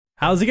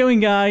How's it going,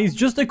 guys?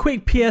 Just a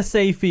quick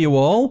PSA for you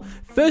all.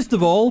 First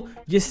of all,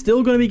 you're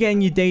still going to be getting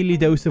your daily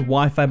dose of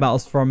Wi-Fi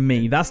battles from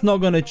me. That's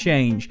not going to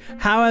change.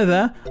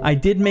 However, I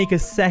did make a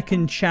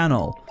second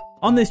channel.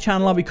 On this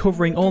channel, I'll be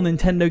covering all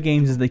Nintendo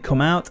games as they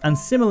come out and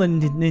similar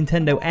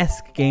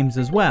Nintendo-esque games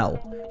as well.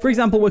 For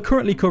example, we're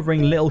currently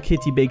covering Little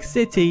Kitty Big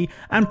City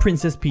and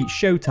Princess Peach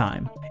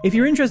Showtime. If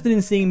you're interested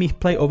in seeing me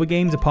play other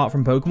games apart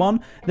from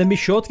Pokemon, then be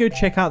sure to go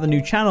check out the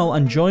new channel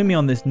and join me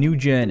on this new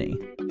journey.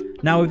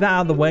 Now with that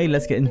out of the way,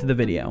 let's get into the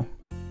video.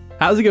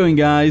 How's it going,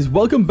 guys?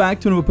 Welcome back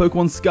to another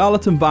Pokemon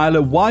Scarlet and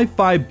Violet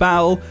Wi-Fi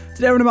battle.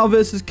 Today we're about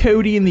versus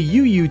Cody in the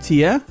UU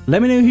tier.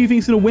 Let me know who you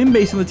think's going to win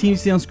based on the teams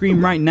you see on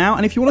screen right now.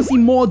 And if you want to see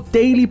more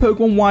daily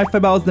Pokemon Wi-Fi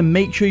battles, then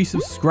make sure you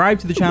subscribe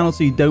to the channel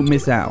so you don't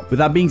miss out. With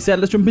that being said,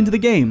 let's jump into the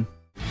game.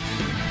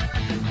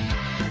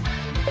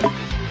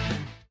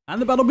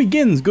 And the battle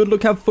begins. Good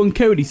luck, have fun,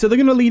 Cody. So they're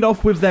going to lead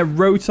off with their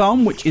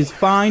Rotom, which is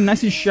fine.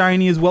 Nice and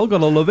shiny as well.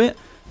 Gotta love it.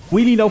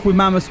 We lead off with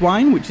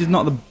Mamoswine, which is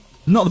not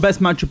the best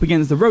matchup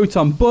against the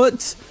Rotom,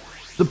 but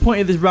the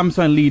point of this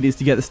Mamoswine lead is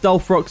to get the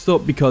Stealth Rocks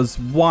up, because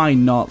why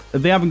not?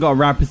 If they haven't got a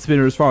Rapid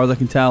Spinner as far as I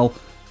can tell,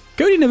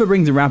 Cody never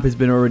brings a Rapid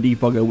Spinner or a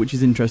Defogger, which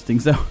is interesting.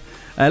 So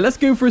let's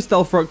go for a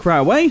Stealth Rock right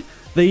away.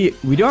 We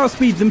do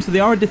outspeed them, so they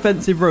are a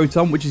defensive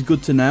Rotom, which is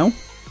good to know.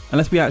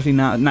 Unless we actually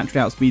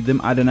naturally outspeed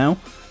them, I don't know.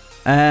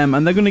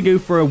 And they're going to go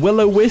for a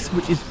Will-O-Wisp,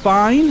 which is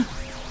fine.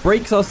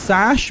 Breaks our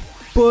Sash,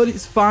 but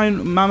it's fine.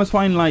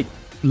 Mamoswine,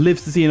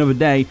 lives to see another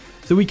day,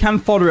 so we can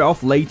fodder it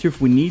off later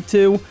if we need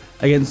to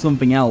against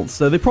something else.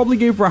 So they probably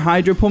go for a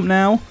Hydro Pump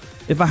now,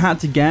 if I had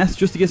to guess,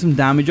 just to get some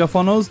damage off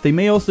on us. They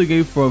may also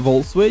go for a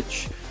Volt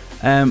Switch.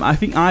 I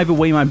think either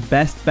way, my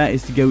best bet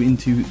is to go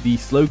into the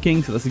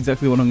Slowking, so that's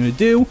exactly what I'm going to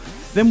do.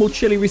 Then we'll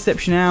Chilly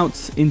Reception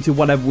out into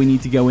whatever we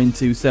need to go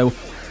into. So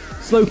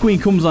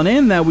Slowqueen comes on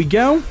in, there we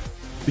go,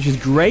 which is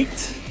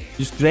great,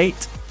 just great.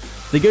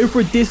 They go for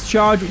a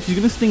Discharge, which is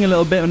going to sting a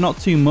little bit, but not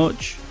too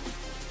much.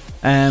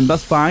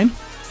 That's fine.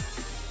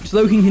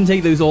 Slowking can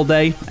take those all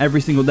day, every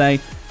single day,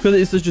 because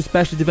it's such a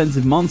special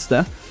defensive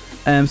monster.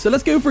 So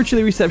let's go for a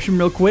Chilly Reception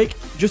real quick,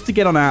 just to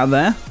get on out of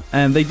there.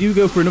 They do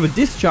go for another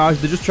Discharge.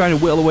 They're just trying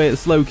to whittle away at the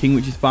Slowking,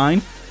 which is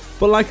fine.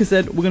 But like I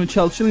said, we're going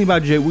to Chilly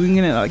Badger. We're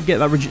going to get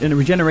that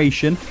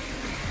regeneration.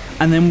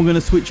 And then we're going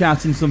to switch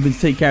out into something to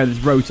take care of this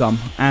Rotom.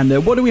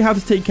 And what do we have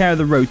to take care of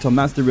the Rotom?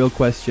 That's the real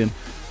question.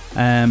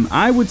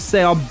 I would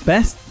say our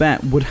best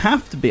bet would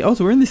have to be... Oh,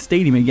 so we're in this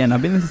stadium again.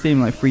 I've been in this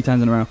stadium like 3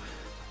 times in a row.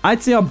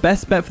 I'd say our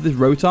best bet for this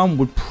Rotom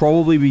would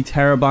probably be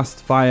Terra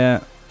Blast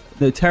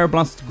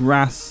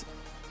Grass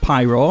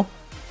Pyro,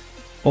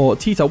 or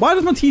T-Tar. Why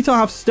does my T-Tar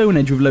have Stone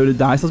Edge with loaded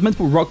dice? I was meant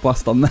to put Rock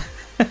Blast on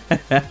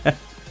there.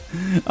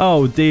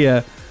 Oh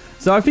dear.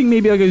 So I think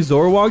maybe I'll go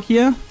Zoroark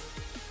here,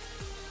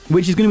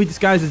 which is going to be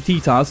disguised as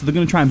T-Tar, so they're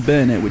going to try and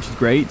burn it, which is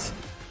great.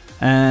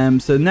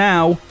 So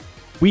now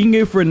we can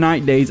go for a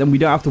Night Daze and we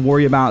don't have to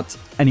worry about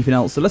anything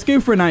else. So let's go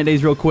for a Night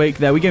Daze real quick.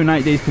 There we go,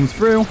 Night Daze comes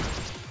through.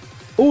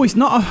 Oh, it's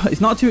not a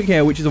 2-hit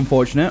KO, which is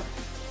unfortunate.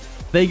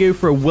 They go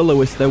for a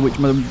Will-O-Wisp though, which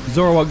my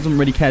Zoroark doesn't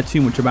really care too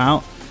much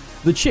about.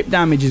 The chip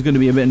damage is going to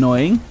be a bit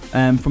annoying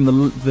from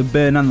the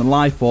burn and the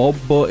Life Orb,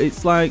 but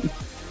it's like,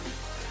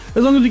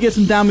 as long as we get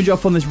some damage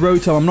off on this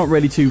Rotom, I'm not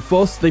really too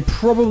fussed. They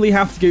probably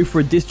have to go for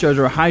a Discharge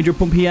or a Hydro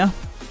Pump here.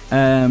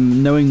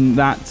 Knowing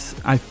that,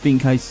 I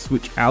think I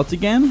switch out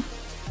again.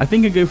 I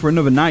think I go for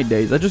another Night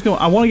Daze. I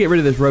want to get rid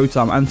of this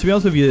Rotom, and to be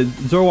honest with you,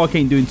 Zoroark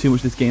ain't doing too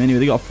much this game anyway.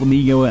 They got a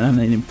Flamigo and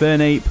an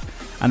Infernape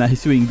and a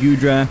Hisuian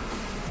Goodra.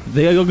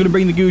 They are going to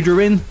bring the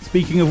Goodra in,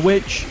 speaking of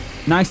which.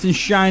 Nice and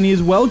shiny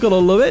as well, gotta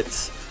love it.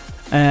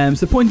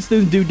 So Pointed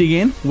Stones do dig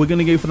in. We're going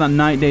to go for that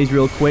Night Daze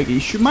real quick.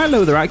 It might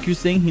lower their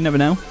accuracy, you never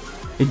know.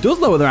 It does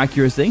lower their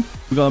accuracy.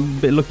 We got a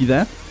bit lucky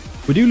there.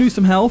 We do lose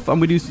some health,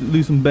 and we do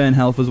lose some burn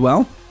health as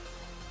well.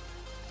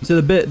 So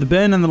the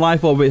burn and the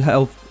Life Orb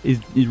health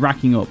is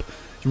racking up.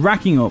 It's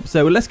racking up.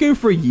 So let's go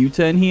for a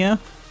U-turn here,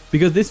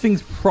 because this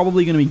thing's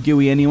probably going to be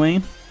gooey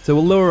anyway. So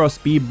we'll lower our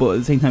speed, but at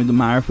the same time, it doesn't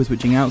matter if we're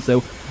switching out.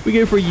 So we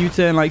go for a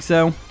U-turn like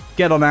so.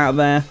 Get on out of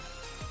there.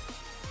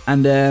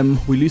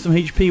 And we lose some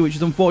HP, which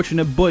is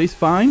unfortunate, but it's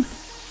fine.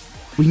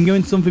 We can go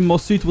into something more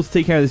suitable to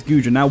take care of this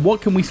Goodra. Now,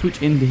 what can we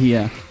switch into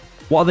here?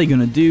 What are they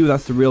going to do?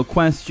 That's the real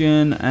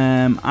question.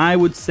 I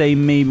would say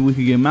maybe we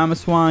could go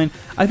Mamoswine.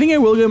 I think I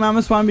will go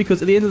Mamoswine,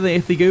 because at the end of the day,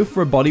 if they go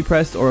for a Body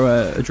Press or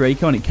a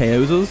Draco and it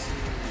KOs us,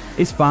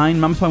 it's fine.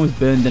 Mamoswine was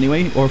burned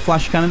anyway, or a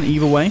Flash Cannon,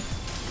 either way.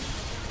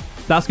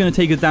 That's going to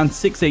take us down to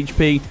 6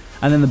 HP,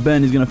 and then the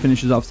burn is going to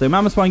finish us off. So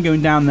Mamoswine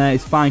going down there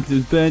is fine, because it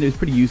was burned. It was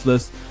pretty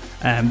useless.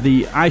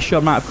 The Ice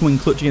Shot might have come in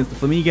clutch against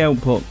the Flamigo,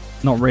 but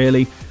not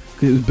really,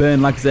 because it was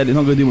burned. Like I said, it's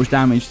not going to do much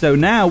damage. So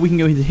now we can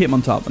go into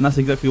Hitmontop, and that's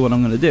exactly what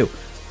I'm going to do.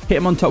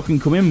 Hitmontop can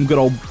come in. Good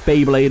old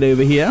Beyblade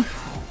over here.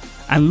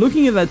 And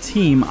looking at that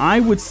team,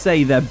 I would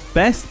say their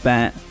best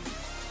bet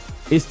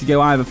is to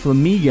go either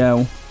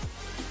Flamigo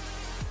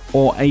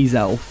or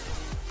Azelf.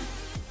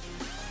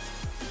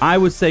 I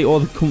would say, or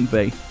the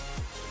Comfey.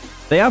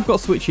 They have got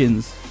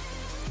switch-ins,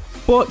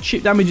 but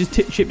chip damage is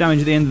chip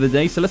damage at the end of the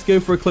day. So let's go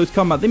for a close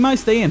combat. They might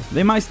stay in.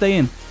 They might stay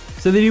in.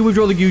 So they do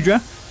withdraw the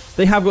Goodra.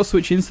 they have got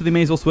switch-ins, so they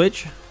may as well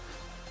switch.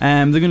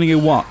 They're going to go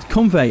what?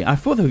 Comfey. I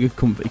thought they would go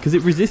Comfey because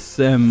it resists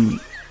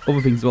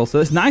other things as well. So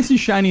it's nice and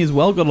shiny as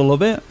well. Gotta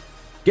love it.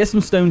 Get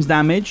some stones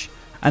damage.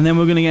 And then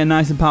we're going to get a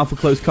nice and powerful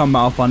close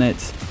combat off on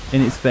it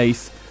in its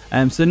face.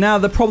 So now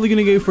they're probably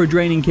going to go for a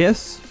Draining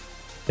Kiss.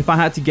 If I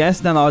had to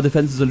guess, now that our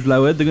defenses are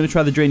lowered, they're going to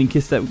try the Draining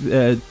Kiss.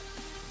 The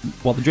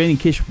Draining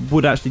Kiss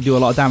would actually do a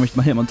lot of damage to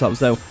my Hitmontop.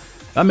 So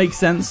that makes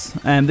sense.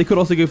 They could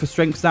also go for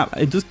Strength Sap.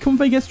 Does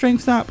Comfey get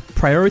Strength Sap?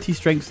 Priority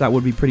Strength Sap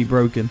would be pretty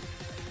broken.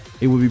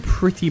 It would be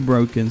pretty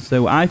broken.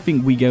 So I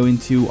think we go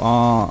into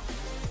our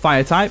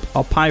Fire type,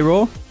 our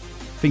Pyro. I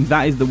think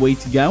that is the way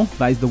to go.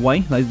 That is the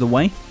way. That is the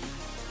way.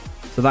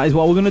 So that is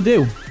what we're going to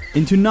do.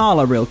 Into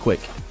Nala real quick.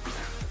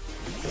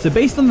 So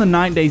based on the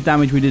 9 days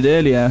damage we did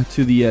earlier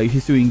to the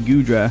Hisui and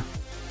Gudra,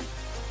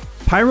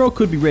 Pyro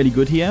could be really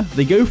good here.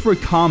 They go for a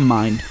Calm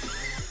Mind,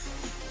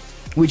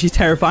 which is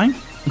terrifying.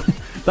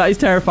 That is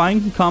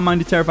terrifying. Calm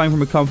Mind is terrifying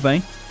from a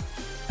Comfey.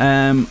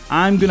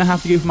 I'm going to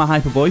have to go for my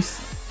Hyper Voice,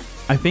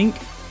 I think.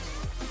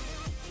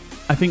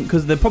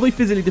 Because they're probably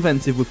physically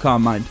defensive with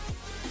Calm Mind.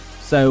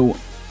 So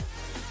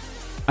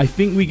I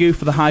think we go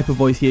for the Hyper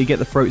Voice here, get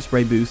the Throat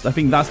Spray boost. I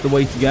think that's the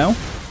way to go,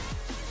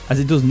 as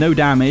it does no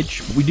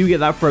damage. But we do get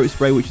that Throat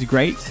Spray, which is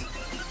great. And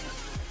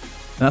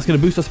that's going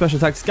to boost our special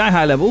attack sky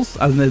high levels.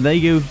 And then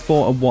they go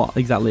for a what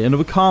exactly?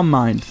 Another Calm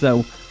Mind.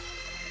 So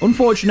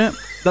unfortunate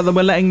that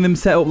we're letting them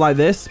set up like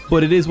this,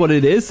 but it is what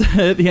it is.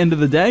 At the end of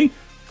the day,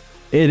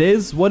 it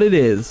is what it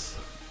is.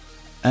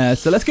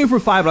 So let's go for a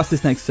Fire Blast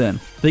this next turn.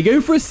 They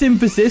go for a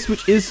Symphysis,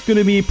 which is going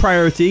to be a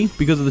priority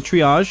because of the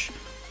triage.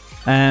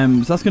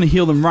 So that's going to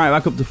heal them right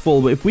back up to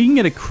full. But if we can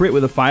get a crit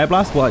with a Fire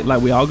Blast,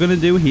 like we are going to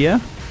do here.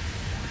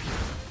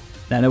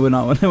 No, we're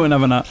not. No, we're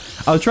not.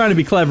 I was trying to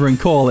be clever and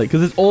call it,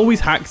 because there's always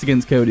hacks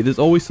against Cody. There's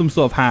always some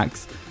sort of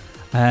hacks.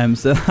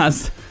 So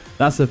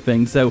that's a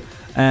thing. So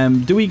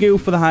do we go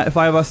for the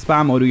Fire Blast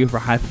spam, or do we go for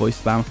a Hyper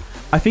Voice spam?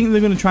 I think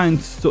they're going to try and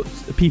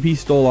PP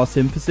stall our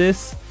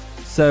Symphysis.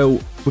 So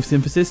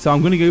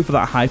I'm going to go for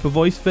that Hyper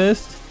Voice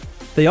first.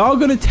 They are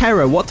going to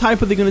Terror. What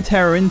type are they going to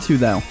Terror into,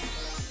 though?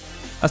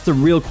 That's the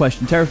real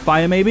question. Terra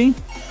Fire, maybe?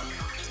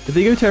 If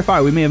they go Terra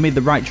Fire, we may have made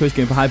the right choice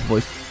going for Hyper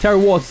Voice. Terra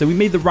Water, so we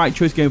made the right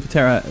choice going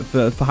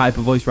for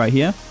Hyper Voice right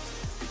here,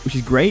 which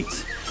is great.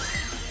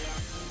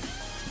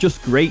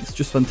 Just great.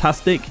 Just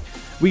fantastic.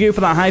 We go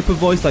for that Hyper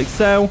Voice like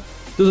so.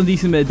 Does a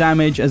decent bit of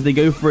damage as they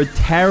go for a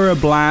Terra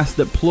Blast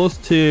at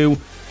 +2.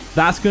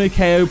 That's going to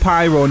KO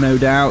Pyro, no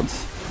doubt.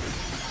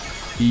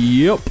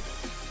 Yup.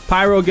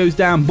 Pyro goes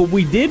down, but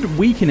we did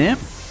weaken it.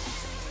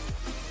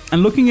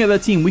 And looking at their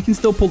team, we can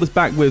still pull this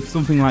back with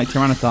something like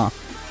Tyranitar.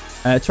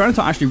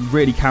 Tyranitar actually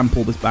really can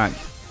pull this back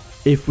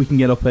if we can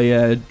get up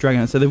a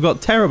Dragon. So they've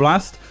got Terra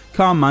Blast,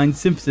 Calm Mind,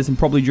 Symphysis, and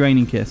probably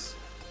Draining Kiss.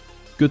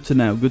 Good to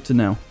know, good to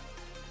know.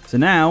 So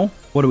now,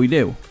 what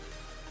do?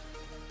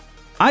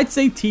 I'd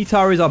say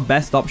T-Tar is our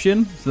best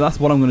option, so that's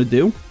what I'm going to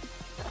do.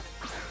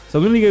 So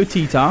I'm going to go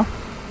T-Tar.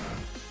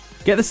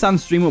 Get the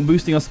Sandstream up,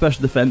 boosting our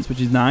special defense,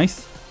 which is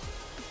nice.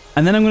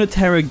 And then I'm going to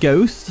Terra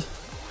Ghost.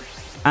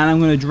 And I'm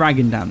going to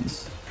Dragon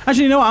Dance.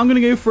 Actually, you know what? I'm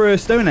going to go for a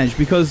Stone Edge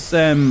because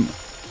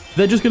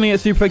they're just going to get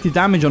super effective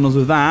damage on us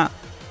with that,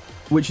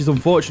 which is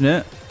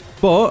unfortunate.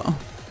 But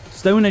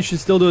Stone Edge should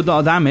still do a lot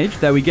of damage.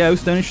 There we go.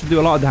 Stone Edge should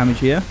do a lot of damage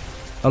here.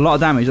 A lot of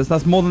damage.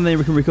 That's more than they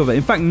can recover.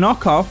 In fact,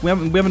 knockoff. We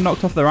haven't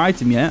knocked off their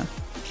item yet.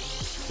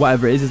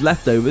 Whatever it is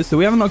leftovers. So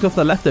we haven't knocked off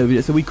their leftovers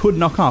yet. So we could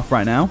knock off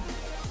right now.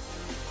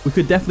 We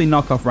could definitely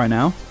knock off right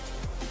now.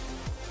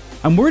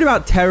 I'm worried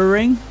about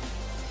Terroring.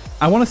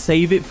 I want to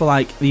save it for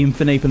like the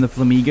Infernape and the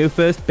Flamigo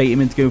first. Bait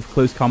him into going for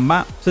close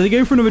combat. So they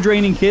go for another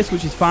Draining Kiss,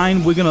 which is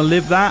fine. We're going to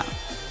live that.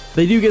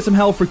 They do get some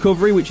health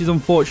recovery, which is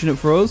unfortunate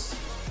for us.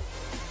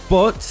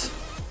 But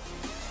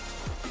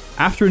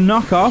after a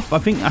knockoff, I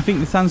think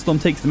the Sandstorm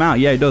takes them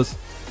out. Yeah, it does.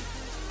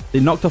 They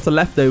knocked off the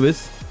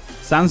leftovers.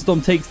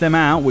 Sandstorm takes them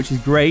out, which is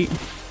great.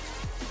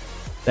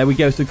 There we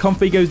go. So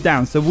Comfey goes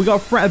down. So we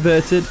got threat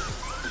averted.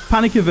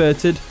 Panic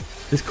averted.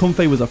 This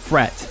Comfey was a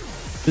threat.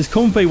 This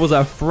Comfey was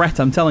a threat,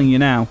 I'm telling you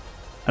now.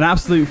 An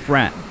absolute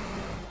threat.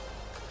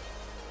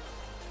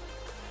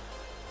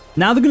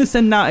 Now they're going to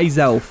send out a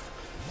Zelf.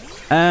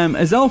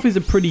 A Zelf is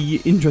a pretty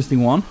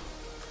interesting one.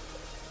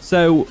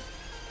 So,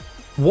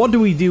 what do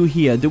we do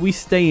here? Do we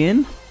stay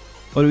in?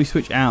 Or do we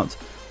switch out?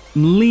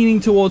 I'm leaning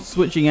towards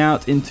switching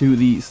out into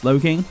the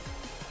Slowking.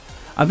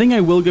 I think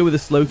I will go with a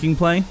Slowking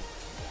play.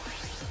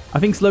 I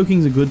think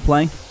Slowking's a good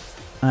play.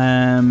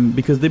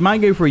 Because they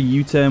might go for a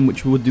U-turn,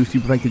 which would do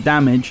super effective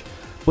damage.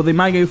 But they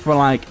might go for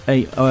like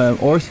a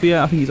Aura Sphere.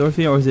 I think it's Aura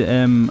Sphere, or is it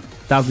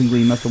Dazzling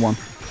Gleam? That's the one.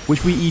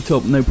 Which we eat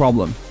up, no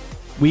problem.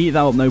 We eat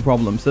that up, no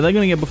problem. So they're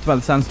going to get buffed by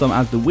the Sandstorm,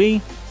 as do we.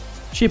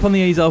 Chip on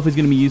the Azelf is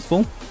going to be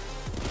useful.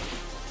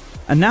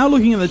 And now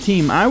looking at the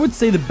team, I would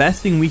say the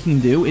best thing we can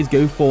do is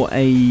go for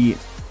a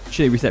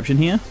Chilly Reception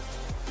here.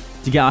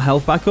 To get our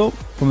health back up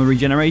from the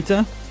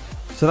Regenerator.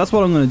 So that's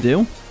what I'm going to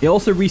do. It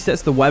also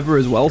resets the weather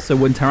as well. So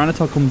when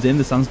Tyranitar comes in,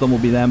 the Sandstorm will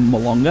be there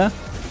more longer.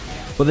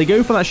 But they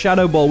go for that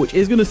Shadow Ball, which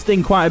is going to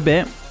sting quite a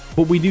bit.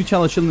 But we do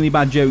tell a chillingly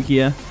bad joke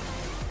here.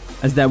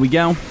 As there we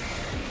go.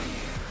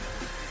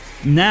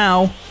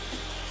 Now,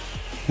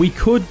 we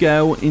could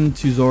go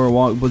into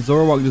Zoroark, but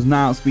Zoroark does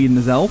not outspeed in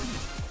his elf,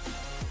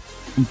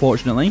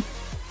 unfortunately.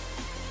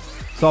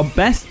 So our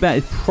best bet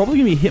is probably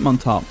going to be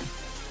Hitmontop.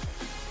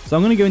 So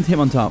I'm going to go into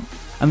Hitmontop.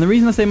 And the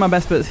reason I say my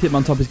best bet is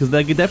Hitmontop is because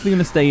they're definitely going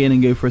to stay in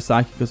and go for a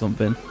Psychic or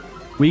something.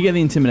 We get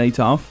the Intimidate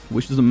off,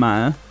 which doesn't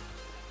matter.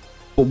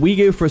 But we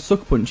go for a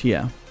Sucker Punch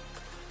here.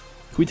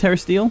 Can we Terra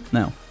Steel?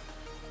 No.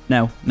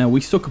 No,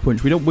 we Sucker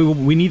Punch.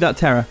 We need that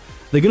Terra.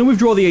 They're going to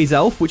withdraw the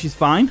Azelf, which is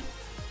fine.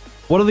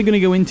 What are they going to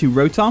go into?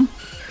 Rotom?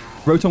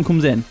 Rotom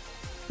comes in.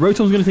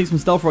 Rotom's going to take some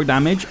Stealth Rock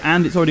damage,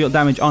 and it's already got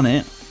damage on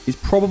it. It's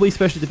probably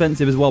specially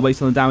defensive as well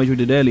based on the damage we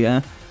did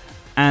earlier.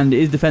 And it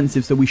is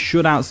defensive, so we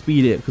should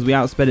outspeed it because we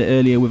outsped it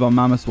earlier with our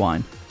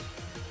Mamoswine.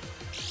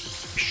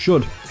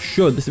 Should.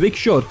 It's a big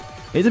should.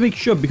 It's a big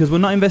should because we're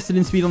not invested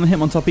in speed on the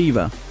Hitmontop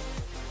either.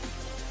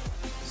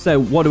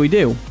 So what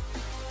do?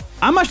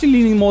 I'm actually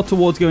leaning more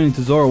towards going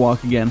into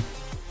Zoroark again.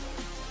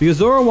 Because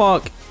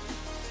Zoroark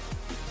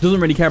doesn't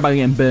really care about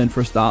getting burned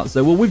for a start.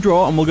 So we'll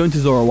withdraw and we'll go into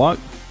Zoroark.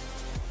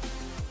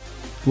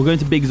 We'll go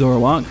into Big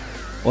Zoroark.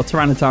 Or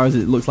Tyranitar as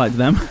it looks like to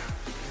them.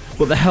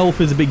 But the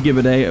health is a big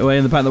giveaway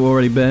in the fact that we're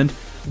already burned.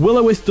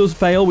 Will-O-Wisp does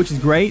fail, which is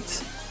great.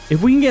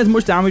 If we can get as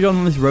much damage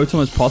on this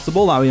Rotom as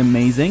possible, that would be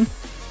amazing.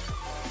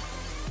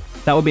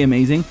 That would be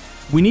amazing.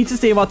 We need to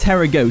save our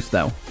Terra Ghost,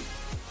 though.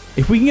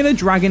 If we can get a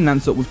Dragon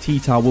Lance up with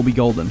T-Tar, we'll be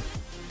golden.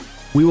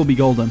 We will be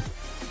golden.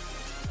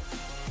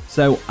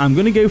 So, I'm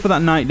going to go for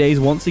that Night Daze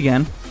once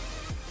again.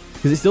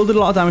 Because it still did a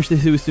lot of damage to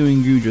Hisuiu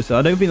and Goodra, so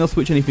I don't think they'll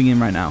switch anything in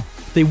right now.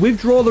 They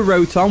withdraw the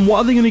Rotom. What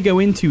are they going to go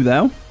into,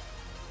 though?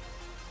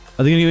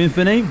 Are they going to go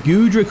Infinite?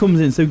 Goodra comes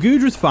in. So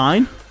Goodra's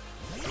fine.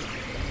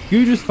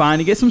 Goodra's fine.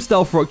 It gets some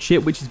Stealth Rock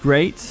chip, which is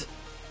great.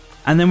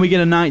 And then we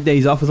get a Night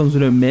Daze off as long as we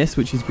don't miss,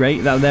 which is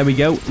great. There we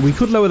go. We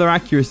could lower their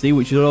accuracy,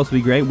 which would also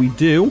be great. We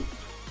do.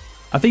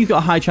 I think he's got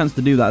a high chance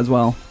to do that as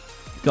well.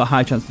 He's got a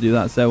high chance to do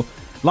that. So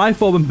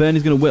Life Orb and Burn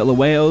is going to whittle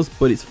away at us,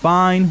 but it's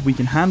fine. We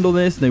can handle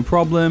this. No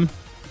problem.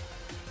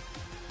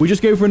 We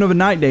just go for another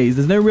Night Daze.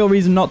 There's no real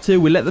reason not to.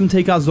 We let them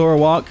take our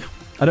Zoroark.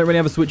 I don't really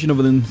have a switch in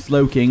other than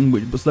Slowking,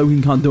 but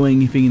Slowking can't do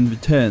anything in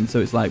return, so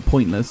it's like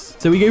pointless.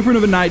 So we go for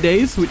another Night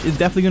Daze, which is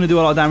definitely going to do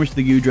a lot of damage to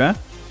the Goodra.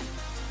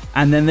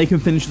 And then they can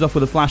finish us off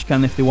with a Flash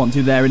Cannon if they want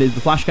to. There it is. The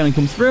Flash Cannon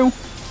comes through.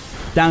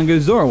 Down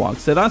goes Zoroark.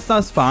 So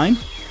that's fine.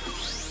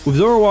 With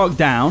Zoroark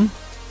down,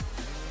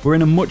 we're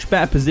in a much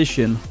better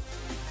position,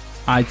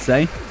 I'd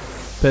say,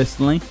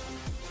 personally.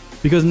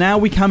 Because now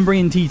we can bring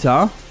in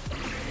T-Tar.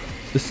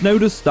 The snow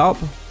does stop.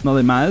 Not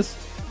that it matters.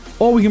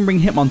 Or we can bring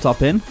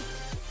Hitmontop in.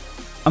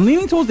 I'm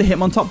leaning towards the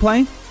Hitmontop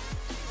play.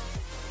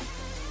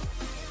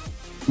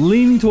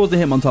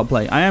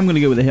 I am going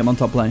to go with the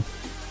Hitmontop play.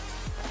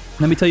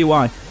 Let me tell you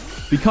why.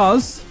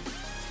 Because,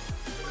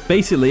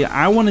 basically,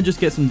 I want to just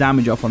get some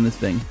damage off on this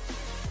thing.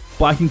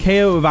 But I can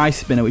KO it with Ice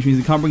Spinner, which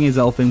means I can't bring his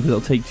Elf in because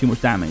it'll take too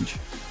much damage.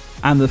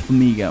 And the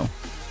Flamigo.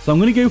 So I'm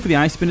going to go for the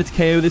Ice Spinner to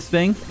KO this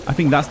thing. I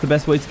think that's the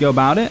best way to go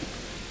about it.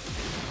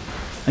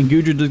 And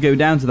Goodra does go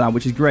down to that,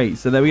 which is great.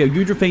 So there we go.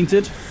 Goodra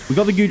fainted. We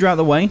got the Goodra out of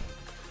the way.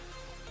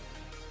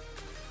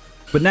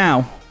 But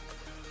now,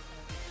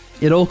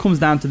 it all comes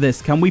down to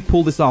this. Can we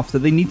pull this off? So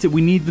we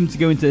need them to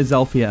go into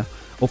Azelfia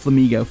or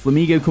Flamigo.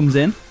 Flamigo comes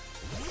in.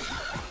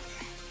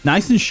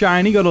 Nice and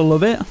shiny. Gotta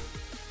love it.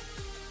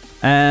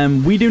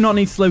 We do not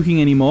need Slowking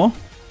anymore.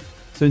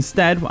 So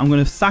instead, I'm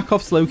going to sack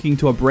off Slowking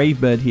to a Brave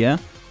Bird here.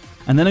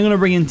 And then I'm going to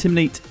bring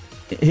Intimidate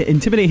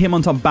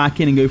Hitmontop back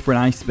in and go for an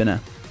Ice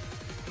Spinner.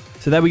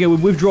 So there we go. We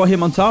withdraw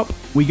Hitmontop.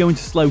 We go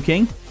into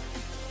Slowking.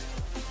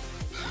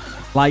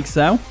 Like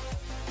so.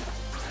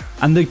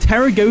 And the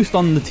Terra Ghost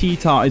on the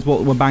T-Tar is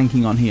what we're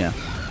banking on here.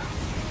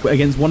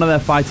 Against one of their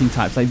fighting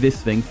types, like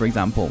this thing, for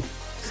example.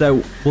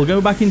 So we'll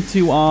go back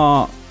into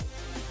our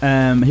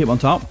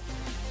Hitmontop.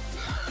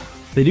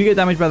 They do get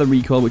damaged by the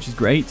recoil, which is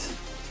great.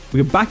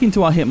 We go back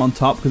into our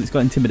Hitmontop because it's got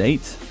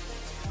Intimidate.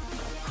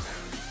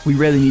 We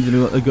really need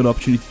a good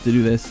opportunity to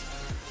do this.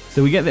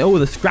 So we get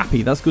the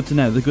Scrappy. That's good to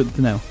know. They're good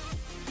to know.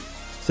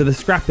 So the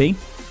Scrappy.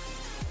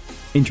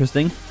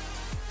 Interesting.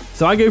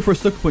 So I go for a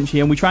Sucker Punch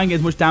here, and we try and get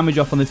as much damage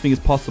off on this thing as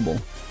possible.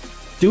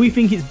 Do we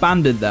think it's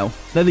banded, though?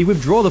 Then they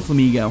withdraw the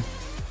Flamigo.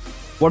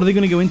 What are they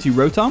going to go into?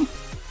 Rotom?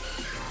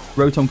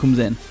 Rotom comes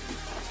in.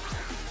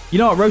 You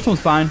know what? Rotom's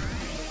fine.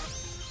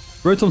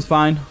 Rotom's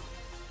fine.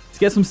 Let's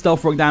get some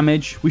Stealth Rock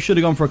damage. We should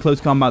have gone for a close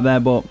combat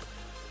there, but...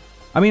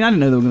 I mean, I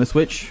didn't know they were going to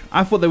switch.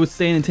 I thought they would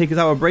stay in and take us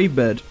out with Brave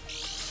Bird.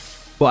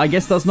 But I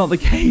guess that's not the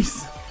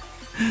case.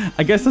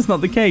 I guess that's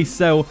not the case.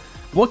 So,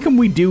 what can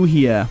we do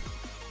here?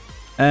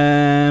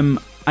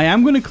 I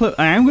am going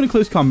to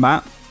close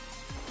combat.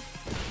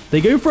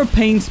 They go for a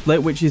Pain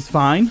Split, which is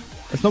fine.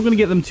 It's not going to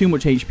get them too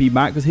much HP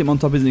back because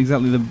Hitmontop isn't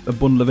exactly a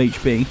bundle of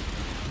HP.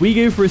 We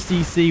go for a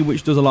CC,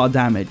 which does a lot of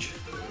damage.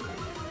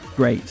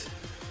 Great.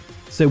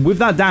 So with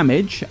that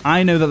damage,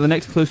 I know that the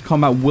next close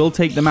combat will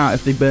take them out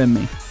if they burn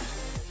me.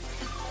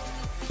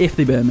 If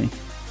they burn me.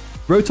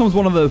 Rotom's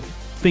one of the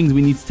things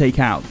we need to take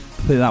out,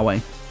 put it that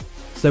way.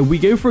 So we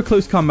go for a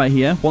close combat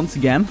here, once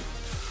again.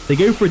 They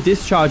go for a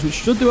Discharge, which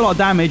should do a lot of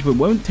damage, but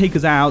won't take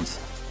us out.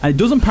 And it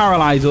doesn't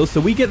paralyze us,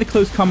 so we get the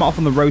close combat off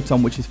on the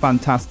Rotom, which is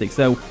fantastic.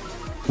 So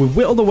we've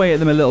whittled away at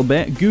them a little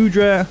bit.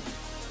 Goodra,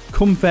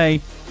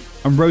 Comfey,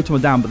 and Rotom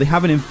are down, but they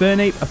have an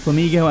Infernape, a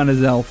Flamigo, and a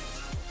Zelf.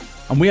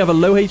 And we have a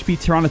low HP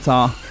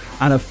Tyranitar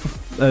and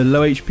a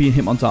low HP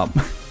Hitmontop.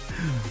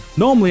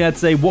 Normally, I'd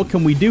say, what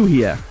can we do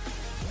here?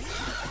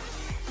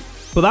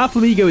 But that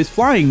Flamigo is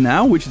flying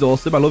now, which is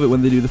awesome. I love it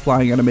when they do the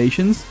flying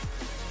animations.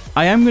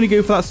 I am going to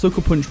go for that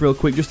Sucker Punch real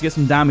quick just to get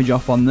some damage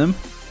off on them.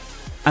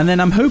 And then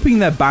I'm hoping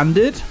they're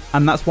banded,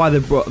 and that's why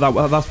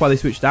that's why they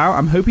switched out.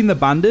 I'm hoping they're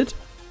banded.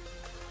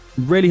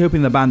 Really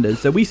hoping they're banded.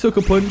 So we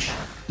Sucker Punch,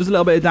 does a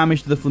little bit of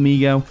damage to the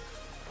Flamigo.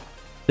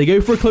 They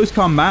go for a close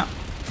combat.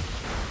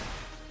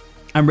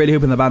 I'm really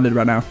hoping they're banded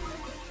right now.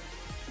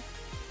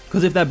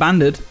 Because if they're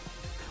banded,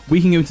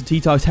 we can go into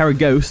T-Tar, Terra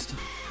Ghost,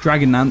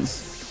 Dragon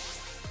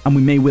Dance, and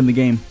we may win the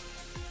game.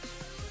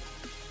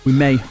 We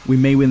may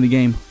win the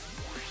game.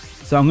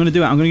 So I'm going to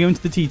do it. I'm going to go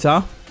into the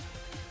T-Tar.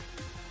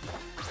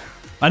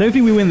 I don't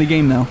think we win the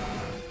game now.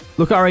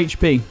 Look at our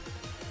HP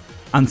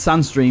and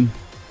Sandstream.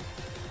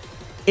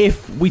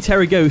 If we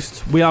Terra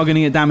Ghost, we are going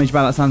to get damaged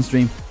by that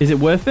Sandstream. Is it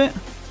worth it?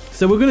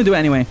 So we're going to do it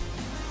anyway.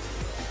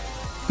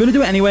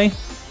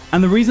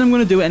 And the reason I'm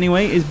going to do it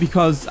anyway is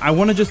because I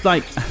want to just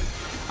like...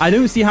 I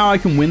don't see how I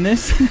can win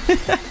this.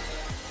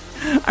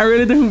 I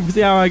really don't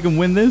see how I can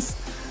win this.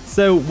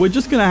 So we're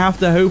just going to have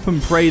to hope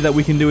and pray that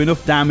we can do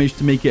enough damage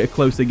to make it a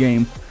closer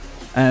game.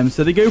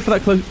 So they go for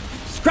that close...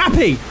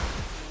 Scrappy!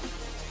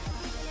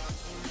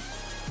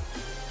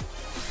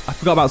 I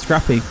forgot about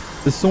Scrappy.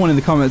 There's someone in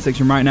the comment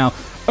section right now.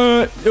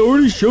 It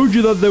already showed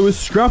you that there was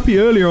Scrappy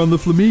earlier on the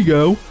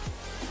Flamigo.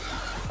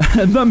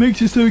 And that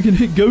makes it so we can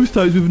hit ghost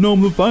types with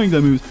normal fighting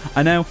type moves.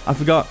 I know, I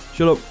forgot.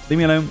 Shut up, leave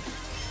me alone.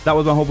 That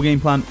was my whole game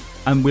plan,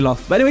 and we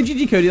lost. But anyway,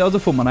 GG Cody, that was a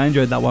fun one. I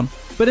enjoyed that one.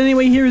 But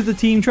anyway, here is the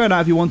team. Try it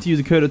out if you want to use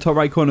the code at the top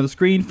right corner of the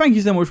screen. Thank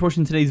you so much for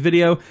watching today's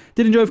video.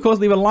 Did enjoy, of course,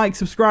 leave a like,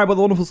 subscribe, all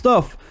the wonderful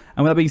stuff.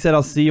 And with that being said,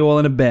 I'll see you all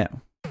in a bit.